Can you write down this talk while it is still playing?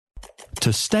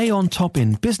To stay on top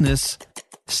in business,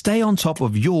 stay on top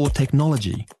of your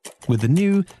technology with the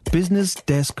new Business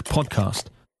Desk podcast,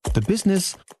 The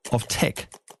Business of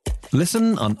Tech.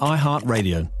 Listen on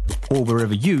iHeartRadio or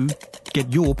wherever you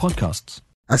get your podcasts.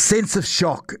 A sense of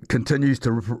shock continues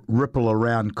to ripple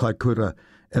around Kaikoura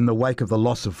in the wake of the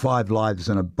loss of 5 lives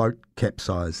in a boat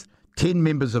capsize. 10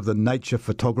 members of the Nature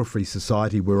Photography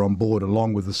Society were on board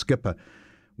along with the skipper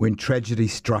when tragedy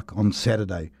struck on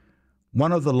Saturday.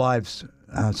 One of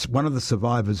the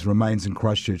survivors remains in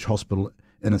Christchurch Hospital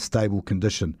in a stable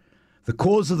condition. The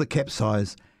cause of the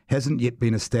capsize hasn't yet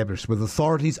been established, with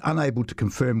authorities unable to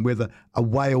confirm whether a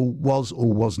whale was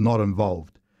or was not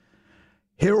involved.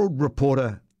 Herald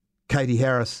reporter Katie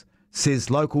Harris says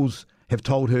locals have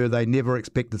told her they never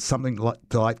expected something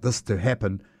like this to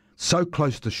happen so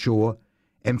close to shore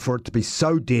and for it to be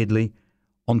so deadly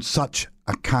on such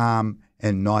a calm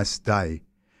and nice day.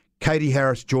 Katie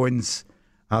Harris joins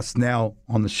us now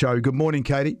on the show. Good morning,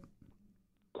 Katie.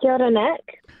 Kia ora,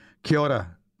 Nick. Kia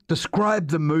ora. Describe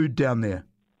the mood down there.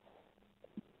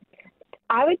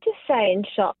 I would just say in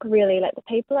shock, really. Like, the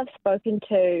people I've spoken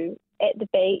to at the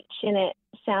beach and at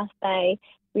South Bay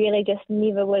really just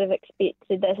never would have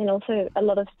expected this, and also a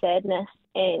lot of sadness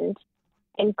and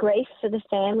grief for the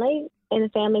family and the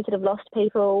families that have lost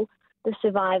people, the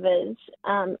survivors,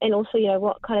 and also,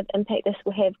 what kind of impact this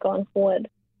will have going forward.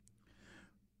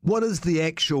 What is the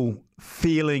actual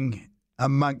feeling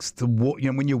amongst the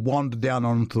when you wander down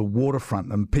onto the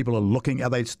waterfront and people are looking?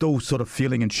 Are they still sort of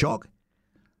feeling in shock?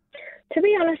 To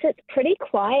be honest, it's pretty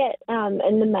quiet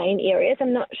in the main areas.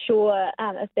 I'm not sure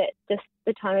if that's just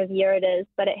the time of year it is,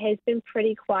 but it has been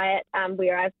pretty quiet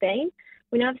where I've been.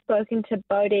 When I've spoken to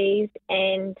boaties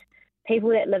and people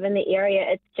that live in the area,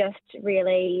 it's just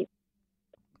really,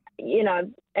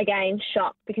 again,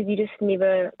 shocked, because you just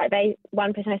never,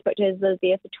 one person I spoke to has lived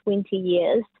there for 20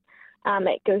 years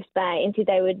at Goose Bay, and said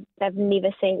they've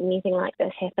never seen anything like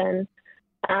this happen,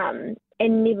 and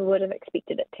never would have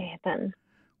expected it to happen.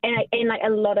 And a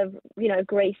lot of,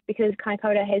 grief, because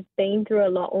Kaikoura has been through a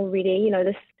lot already.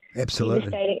 This absolutely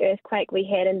devastating earthquake we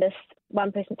had, and this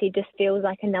one person said just feels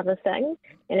like another thing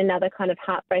and another kind of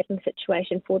heartbreaking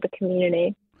situation for the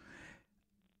community.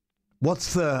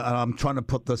 What's I'm trying to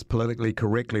put this politically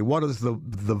correctly, what is the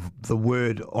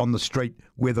word on the street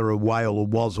whether a whale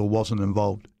was or wasn't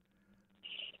involved?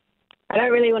 I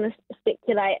don't really want to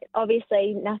speculate.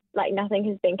 Obviously, nothing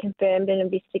has been confirmed, and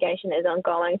investigation is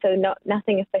ongoing, so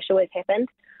nothing official has happened.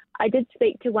 I did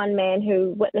speak to one man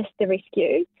who witnessed the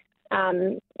rescue,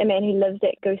 a man who lives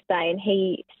at Goose Bay, and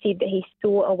he said that he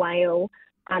saw a whale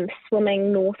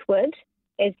swimming northward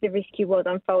as the rescue was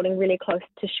unfolding really close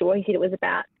to shore. He said it was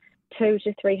about 200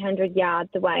 to 300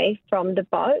 yards away from the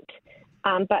boat,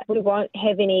 but we won't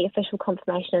have any official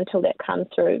confirmation until that comes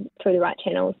through the right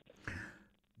channels.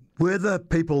 Were the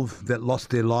people that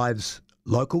lost their lives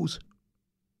locals?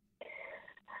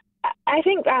 I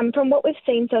think from what we've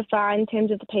seen so far, in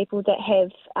terms of the people that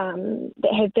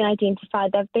have been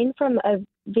identified, they've been from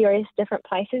various different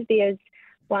places. There's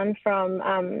one from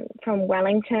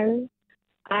Wellington,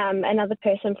 another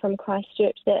person from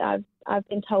Christchurch that I've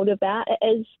been told about.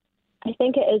 I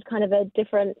think it is kind of a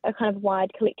kind of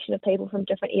wide collection of people from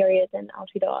different areas in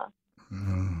Aotearoa.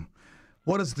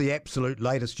 What is the absolute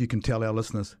latest you can tell our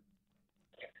listeners?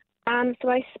 So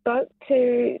I spoke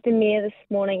to the Mayor this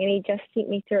morning, and he just sent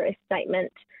me through a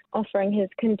statement offering his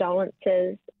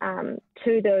condolences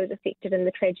to those affected in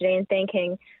the tragedy and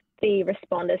thanking the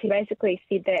responders. He basically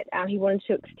said that he wanted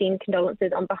to extend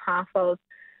condolences on behalf of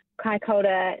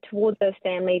Kaikoura towards those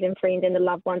families and friends and the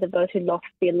loved ones of those who lost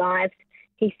their lives.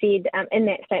 He said in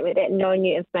that statement that no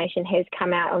new information has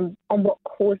come out on what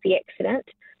caused the accident,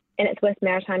 and it's with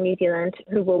Maritime New Zealand,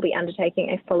 who will be undertaking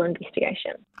a full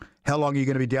investigation. How long are you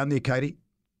going to be down there, Katie?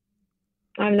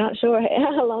 I'm not sure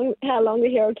how long the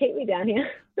Herald keep me down here.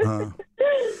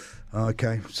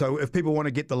 Okay. So if people want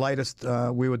to get the latest,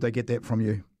 where would they get that from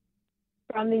you?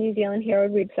 From the New Zealand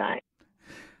Herald website.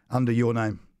 Under your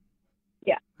name?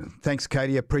 Yeah. Thanks,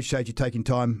 Katie. I appreciate you taking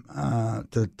time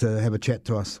to have a chat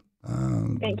to us.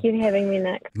 Thank you for having me,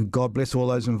 Nick. God bless all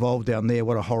those involved down there.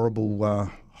 What a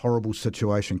horrible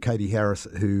situation. Katie Harris,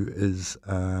 who is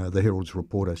the Herald's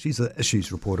reporter. She's the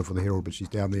issues reporter for the Herald, but she's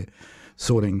down there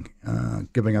sorting,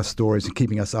 giving us stories and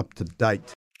keeping us up to date.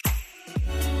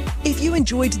 If you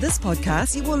enjoyed this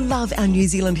podcast, you will love our New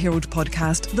Zealand Herald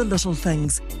podcast, The Little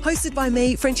Things, hosted by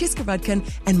me, Francesca Rudkin,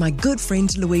 and my good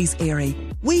friend Louise Airy.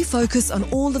 We focus on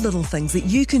all the little things that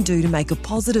you can do to make a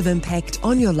positive impact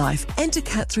on your life and to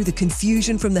cut through the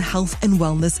confusion from the health and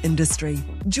wellness industry.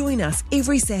 Join us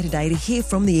every Saturday to hear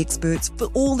from the experts for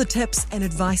all the tips and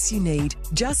advice you need.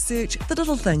 Just search The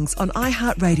Little Things on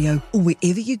iHeartRadio or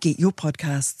wherever you get your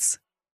podcasts.